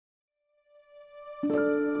The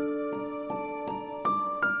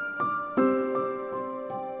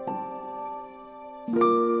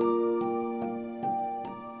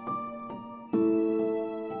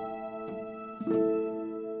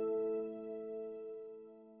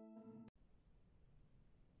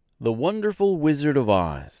Wonderful Wizard of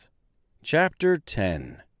Oz, Chapter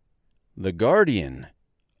 10, The Guardian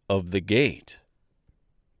of the Gate.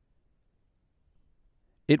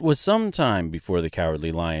 It was some time before the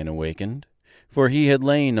Cowardly Lion awakened, for he had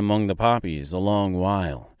lain among the poppies a long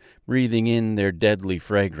while, breathing in their deadly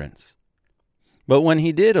fragrance. But when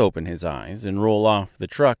he did open his eyes and roll off the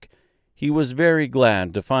truck, he was very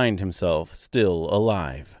glad to find himself still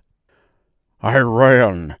alive. "I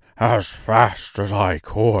ran as fast as I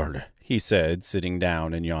could," he said, sitting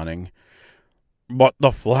down and yawning. "But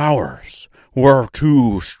the flowers were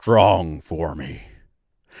too strong for me.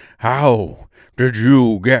 How did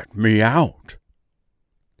you get me out?"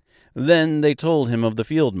 Then they told him of the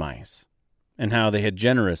field mice, and how they had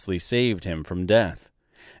generously saved him from death.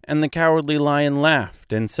 And the Cowardly Lion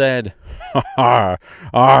laughed and said, "I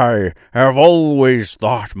have always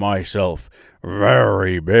thought myself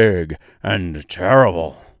very big and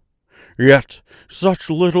terrible. Yet such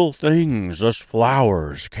little things as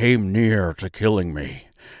flowers came near to killing me,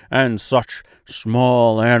 and such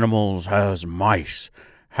small animals as mice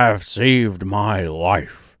have saved my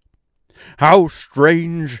life. How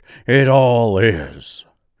strange it all is!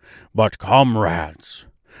 But, comrades,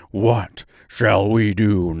 what shall we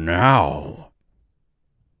do now?"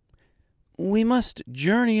 "We must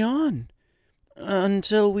journey on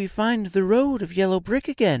until we find the road of yellow brick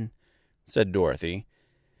again," said Dorothy.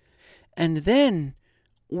 "And then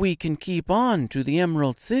we can keep on to the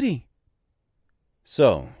Emerald City."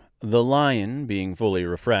 So, the lion being fully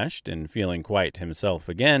refreshed and feeling quite himself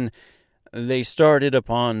again, they started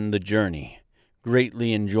upon the journey,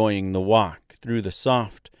 greatly enjoying the walk through the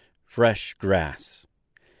soft, fresh grass.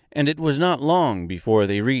 And it was not long before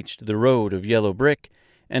they reached the road of yellow brick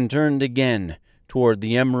and turned again toward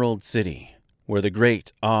the Emerald City, where the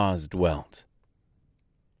great Oz dwelt.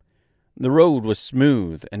 The road was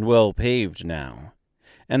smooth and well paved now,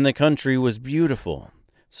 and the country was beautiful,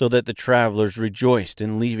 so that the travelers rejoiced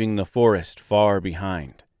in leaving the forest far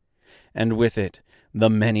behind, and with it the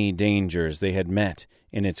many dangers they had met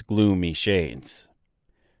in its gloomy shades.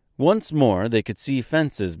 Once more they could see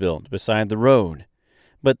fences built beside the road,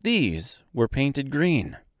 but these were painted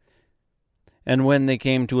green. And when they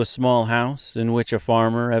came to a small house in which a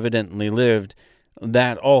farmer evidently lived,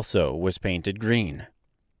 that also was painted green.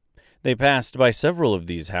 They passed by several of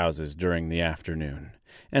these houses during the afternoon,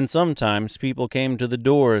 and sometimes people came to the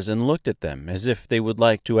doors and looked at them as if they would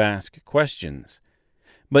like to ask questions.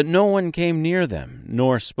 But no one came near them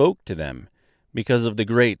nor spoke to them because of the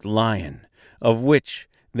great lion, of which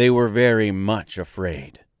they were very much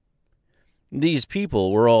afraid. These people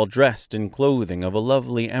were all dressed in clothing of a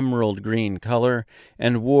lovely emerald green color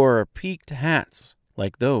and wore peaked hats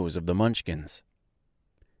like those of the Munchkins.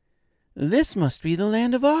 "This must be the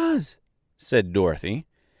land of Oz," said Dorothy,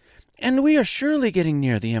 "and we are surely getting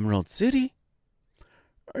near the Emerald City."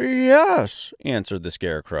 "Yes," answered the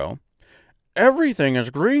Scarecrow. "Everything is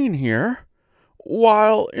green here,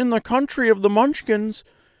 while in the country of the Munchkins,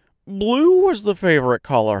 blue was the favorite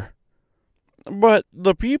color. But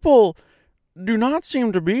the people do not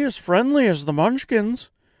seem to be as friendly as the Munchkins,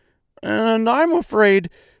 and I'm afraid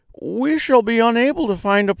we shall be unable to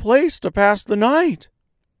find a place to pass the night."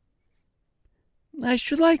 "I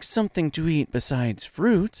should like something to eat besides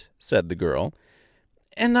fruit," said the girl,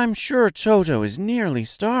 "and I'm sure Toto is nearly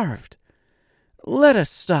starved. Let us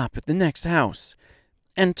stop at the next house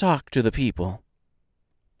and talk to the people."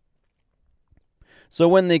 So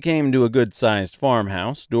when they came to a good-sized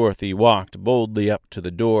farmhouse, Dorothy walked boldly up to the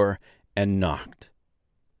door and knocked.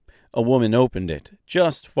 A woman opened it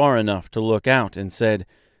just far enough to look out and said,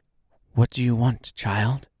 "What do you want,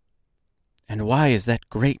 child? And why is that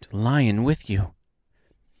great lion with you?"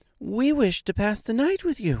 "We wish to pass the night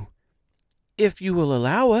with you, if you will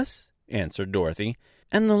allow us," answered Dorothy.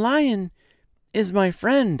 "And the lion is my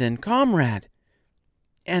friend and comrade,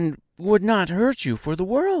 and would not hurt you for the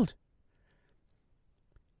world."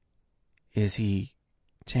 "Is he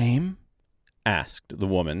tame?" asked the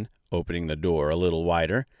woman, opening the door a little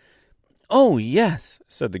wider. "Oh, yes,"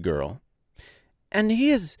 said the girl. "And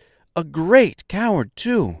he is a great coward,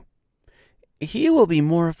 too. He will be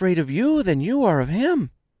more afraid of you than you are of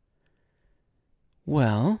him."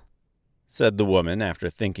 "Well," said the woman, after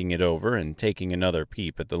thinking it over and taking another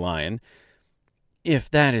peep at the lion,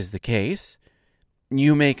 "if that is the case,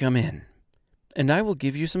 you may come in, and I will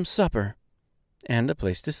give you some supper and a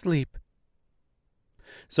place to sleep."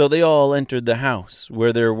 So they all entered the house,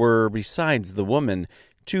 where there were, besides the woman,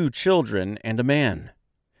 2 children and a man.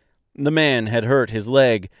 The man had hurt his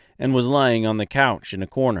leg and was lying on the couch in a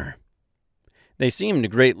corner. They seemed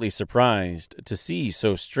greatly surprised to see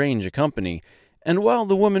so strange a company, and while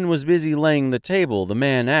the woman was busy laying the table, the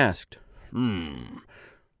man asked,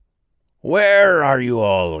 Where are you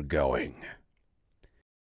all going?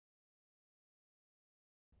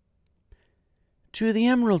 To the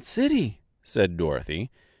Emerald City, said Dorothy,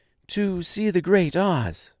 to see the Great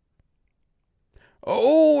Oz.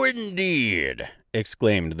 Oh, indeed,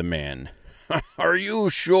 exclaimed the man. Are you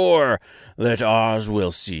sure that Oz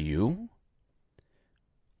will see you?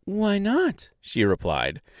 Why not? She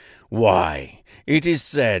replied. Why, it is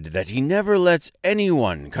said that he never lets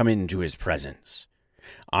anyone come into his presence.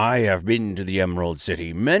 I have been to the Emerald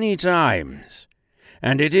City many times,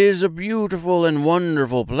 and it is a beautiful and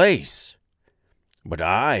wonderful place. But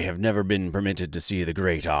I have never been permitted to see the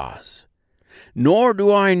Great Oz, nor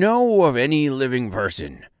do I know of any living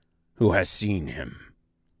person who has seen him.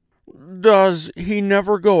 Does he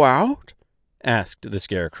never go out? asked the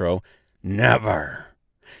Scarecrow. Never.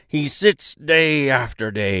 He sits day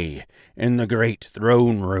after day in the great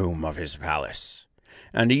throne room of his palace,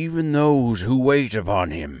 and even those who wait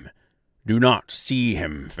upon him do not see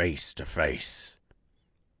him face to face.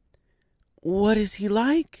 What is he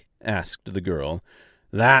like? asked the girl.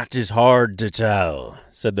 That is hard to tell,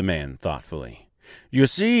 said the man thoughtfully. You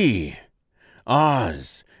see,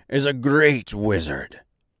 Oz is a great wizard,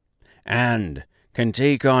 and can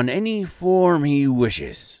take on any form he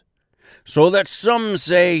wishes, so that some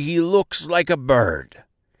say he looks like a bird,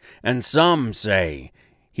 and some say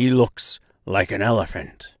he looks like an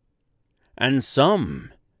elephant, and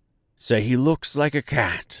some say he looks like a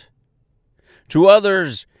cat. To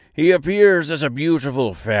others, he appears as a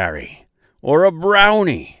beautiful fairy, or a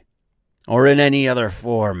brownie, or in any other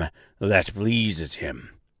form that pleases him.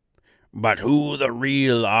 But who the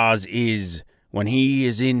real Oz is when he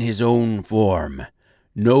is in his own form,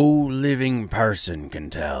 no living person can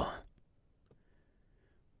tell.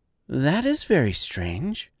 That is very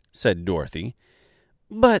strange, said Dorothy.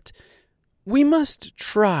 But we must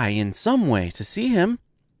try in some way to see him,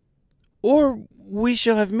 or we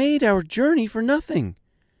shall have made our journey for nothing.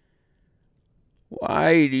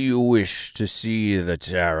 Why do you wish to see the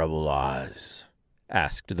terrible Oz?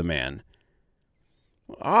 Asked the man.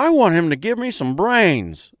 I want him to give me some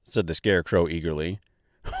brains, said the Scarecrow eagerly.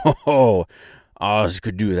 Oh, Oz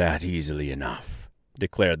could do that easily enough,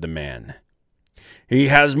 declared the man. He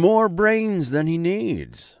has more brains than he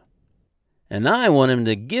needs. And I want him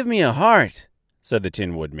to give me a heart, said the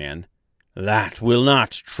Tin Woodman. That will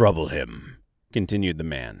not trouble him, continued the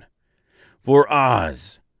man, for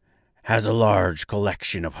Oz has a large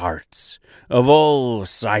collection of hearts of all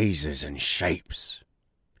sizes and shapes.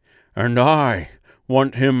 And I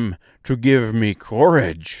want him to give me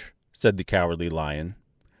courage, said the Cowardly Lion.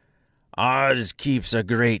 Oz keeps a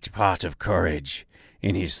great pot of courage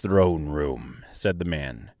in his throne room, said the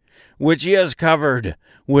man, which he has covered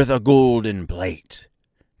with a golden plate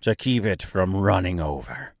to keep it from running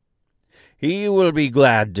over. He will be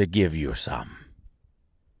glad to give you some.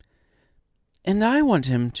 And I want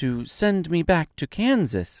him to send me back to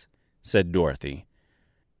Kansas, said Dorothy.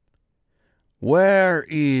 Where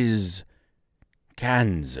is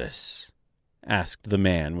Kansas? Asked the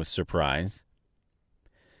man with surprise.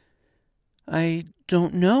 I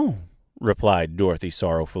don't know, replied Dorothy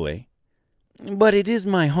sorrowfully. But it is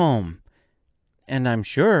my home, and I'm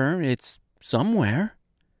sure it's somewhere.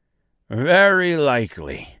 Very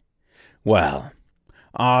likely. Well,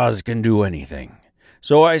 Oz can do anything,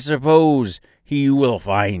 so I suppose he will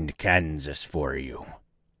find Kansas for you.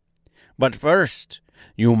 But first,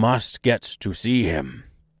 you must get to see him,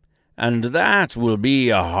 and that will be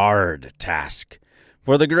a hard task,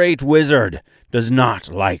 for the Great Wizard does not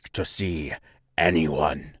like to see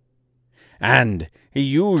anyone, and he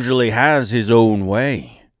usually has his own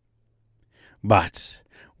way. But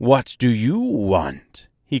what do you want?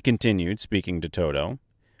 He continued, speaking to Toto.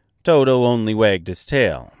 Toto only wagged his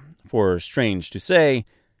tail, for, strange to say,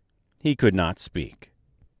 he could not speak.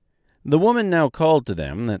 The woman now called to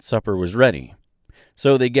them that supper was ready.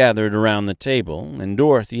 So they gathered around the table, and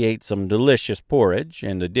Dorothy ate some delicious porridge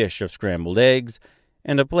and a dish of scrambled eggs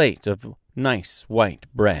and a plate of nice white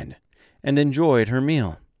bread, and enjoyed her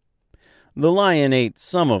meal. The lion ate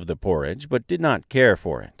some of the porridge, but did not care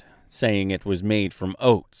for it, saying it was made from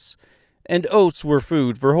oats, and oats were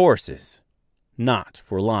food for horses, not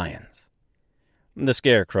for lions. The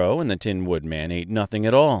Scarecrow and the Tin Woodman ate nothing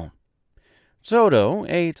at all. Toto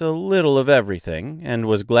ate a little of everything, and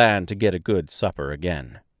was glad to get a good supper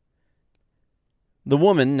again. The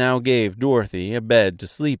woman now gave Dorothy a bed to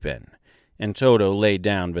sleep in, and Toto lay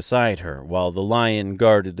down beside her while the lion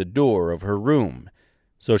guarded the door of her room,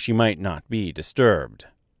 so she might not be disturbed.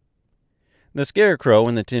 The Scarecrow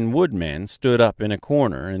and the Tin Woodman stood up in a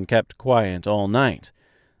corner and kept quiet all night,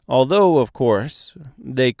 although, of course,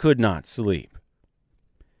 they could not sleep.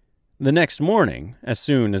 The next morning, as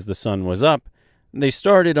soon as the sun was up, they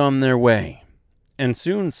started on their way, and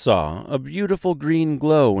soon saw a beautiful green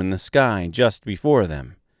glow in the sky just before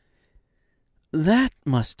them. "That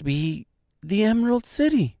must be the Emerald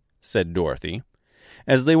City," said Dorothy.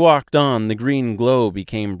 As they walked on, the green glow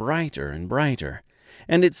became brighter and brighter,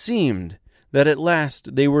 and it seemed that at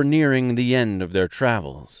last they were nearing the end of their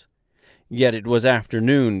travels. Yet it was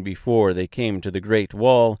afternoon before they came to the great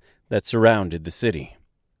wall that surrounded the city.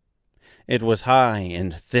 It was high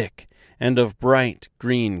and thick, and of bright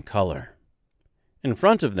green color. In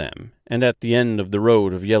front of them, and at the end of the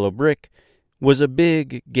road of yellow brick, was a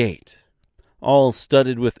big gate, all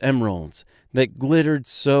studded with emeralds that glittered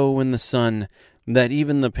so in the sun that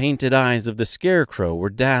even the painted eyes of the Scarecrow were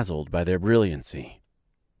dazzled by their brilliancy.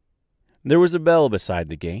 There was a bell beside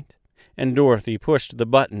the gate, and Dorothy pushed the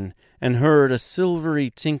button and heard a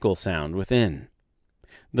silvery tinkle sound within.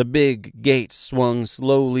 The big gate swung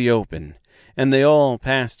slowly open, and they all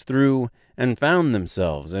passed through and found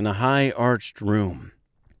themselves in a high-arched room,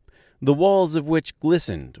 the walls of which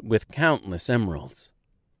glistened with countless emeralds.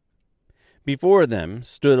 Before them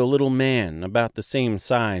stood a little man about the same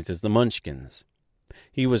size as the Munchkins.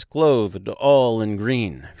 He was clothed all in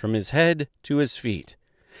green, from his head to his feet,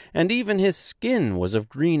 and even his skin was of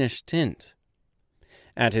greenish tint.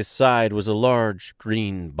 At his side was a large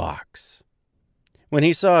green box. When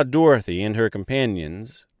he saw Dorothy and her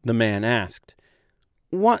companions, the man asked,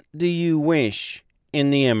 "What do you wish in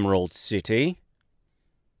the Emerald City?"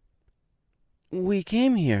 "We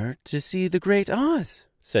came here to see the Great Oz,"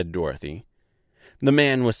 said Dorothy. The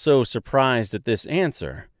man was so surprised at this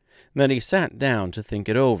answer that he sat down to think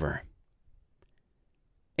it over.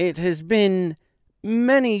 "It has been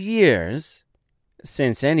many years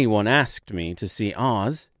since anyone asked me to see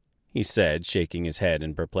Oz," he said, shaking his head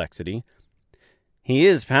in perplexity. "He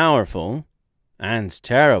is powerful and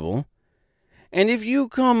terrible, and if you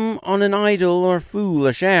come on an idle or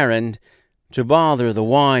foolish errand to bother the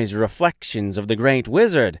wise reflections of the great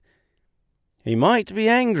wizard, he might be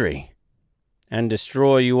angry and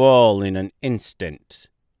destroy you all in an instant."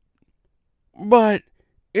 "But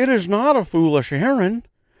it is not a foolish errand,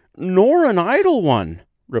 nor an idle one,"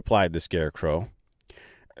 replied the Scarecrow.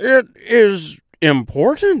 "It is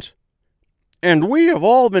important, and we have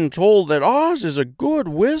all been told that Oz is a good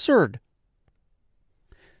wizard."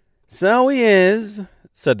 "So he is,"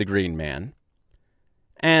 said the Green Man,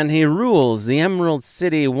 "and he rules the Emerald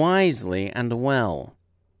City wisely and well.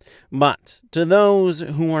 But to those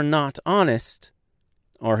who are not honest,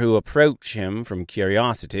 or who approach him from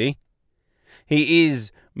curiosity, he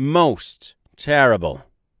is most terrible,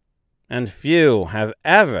 and few have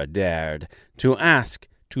ever dared to ask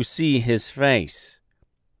to see his face.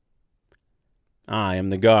 I am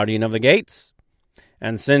the guardian of the gates,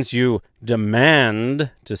 and since you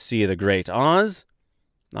demand to see the Great Oz,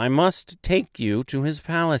 I must take you to his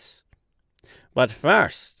palace. But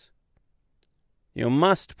first, you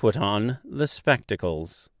must put on the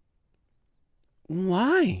spectacles."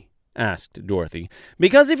 "Why?" asked Dorothy.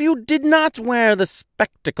 "Because if you did not wear the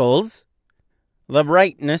spectacles, the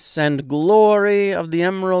brightness and glory of the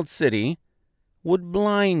Emerald City would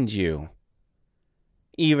blind you.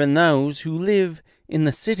 Even those who live in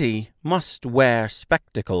the city must wear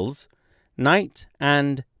spectacles night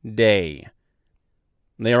and day.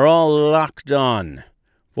 They are all locked on,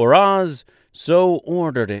 for Oz so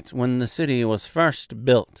ordered it when the city was first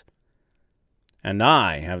built, and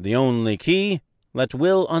I have the only key that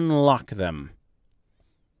will unlock them."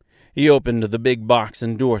 He opened the big box,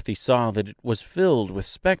 and Dorothy saw that it was filled with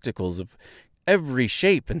spectacles of every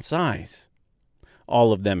shape and size.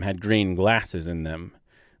 All of them had green glasses in them.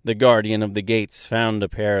 The guardian of the gates found a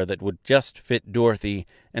pair that would just fit Dorothy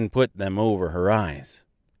and put them over her eyes.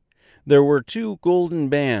 There were 2 golden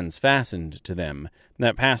bands fastened to them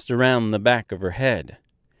that passed around the back of her head,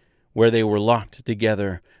 where they were locked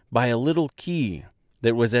together by a little key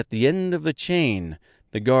that was at the end of the chain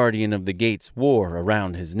the guardian of the gates wore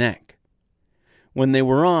around his neck. When they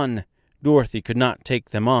were on, Dorothy could not take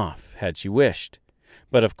them off had she wished,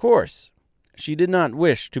 but of course she did not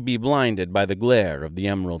wish to be blinded by the glare of the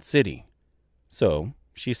Emerald City, so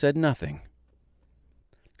she said nothing.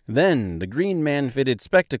 Then the Green Man fitted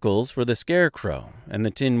spectacles for the Scarecrow and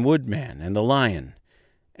the Tin Woodman and the Lion,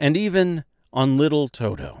 and even on little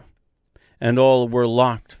Toto, and all were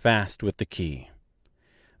locked fast with the key.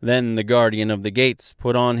 Then the guardian of the gates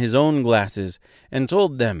put on his own glasses and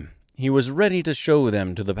told them he was ready to show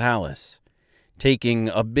them to the palace. Taking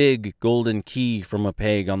a big golden key from a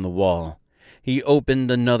peg on the wall, he opened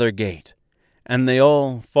another gate, and they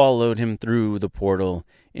all followed him through the portal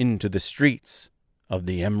into the streets of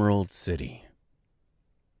the Emerald City.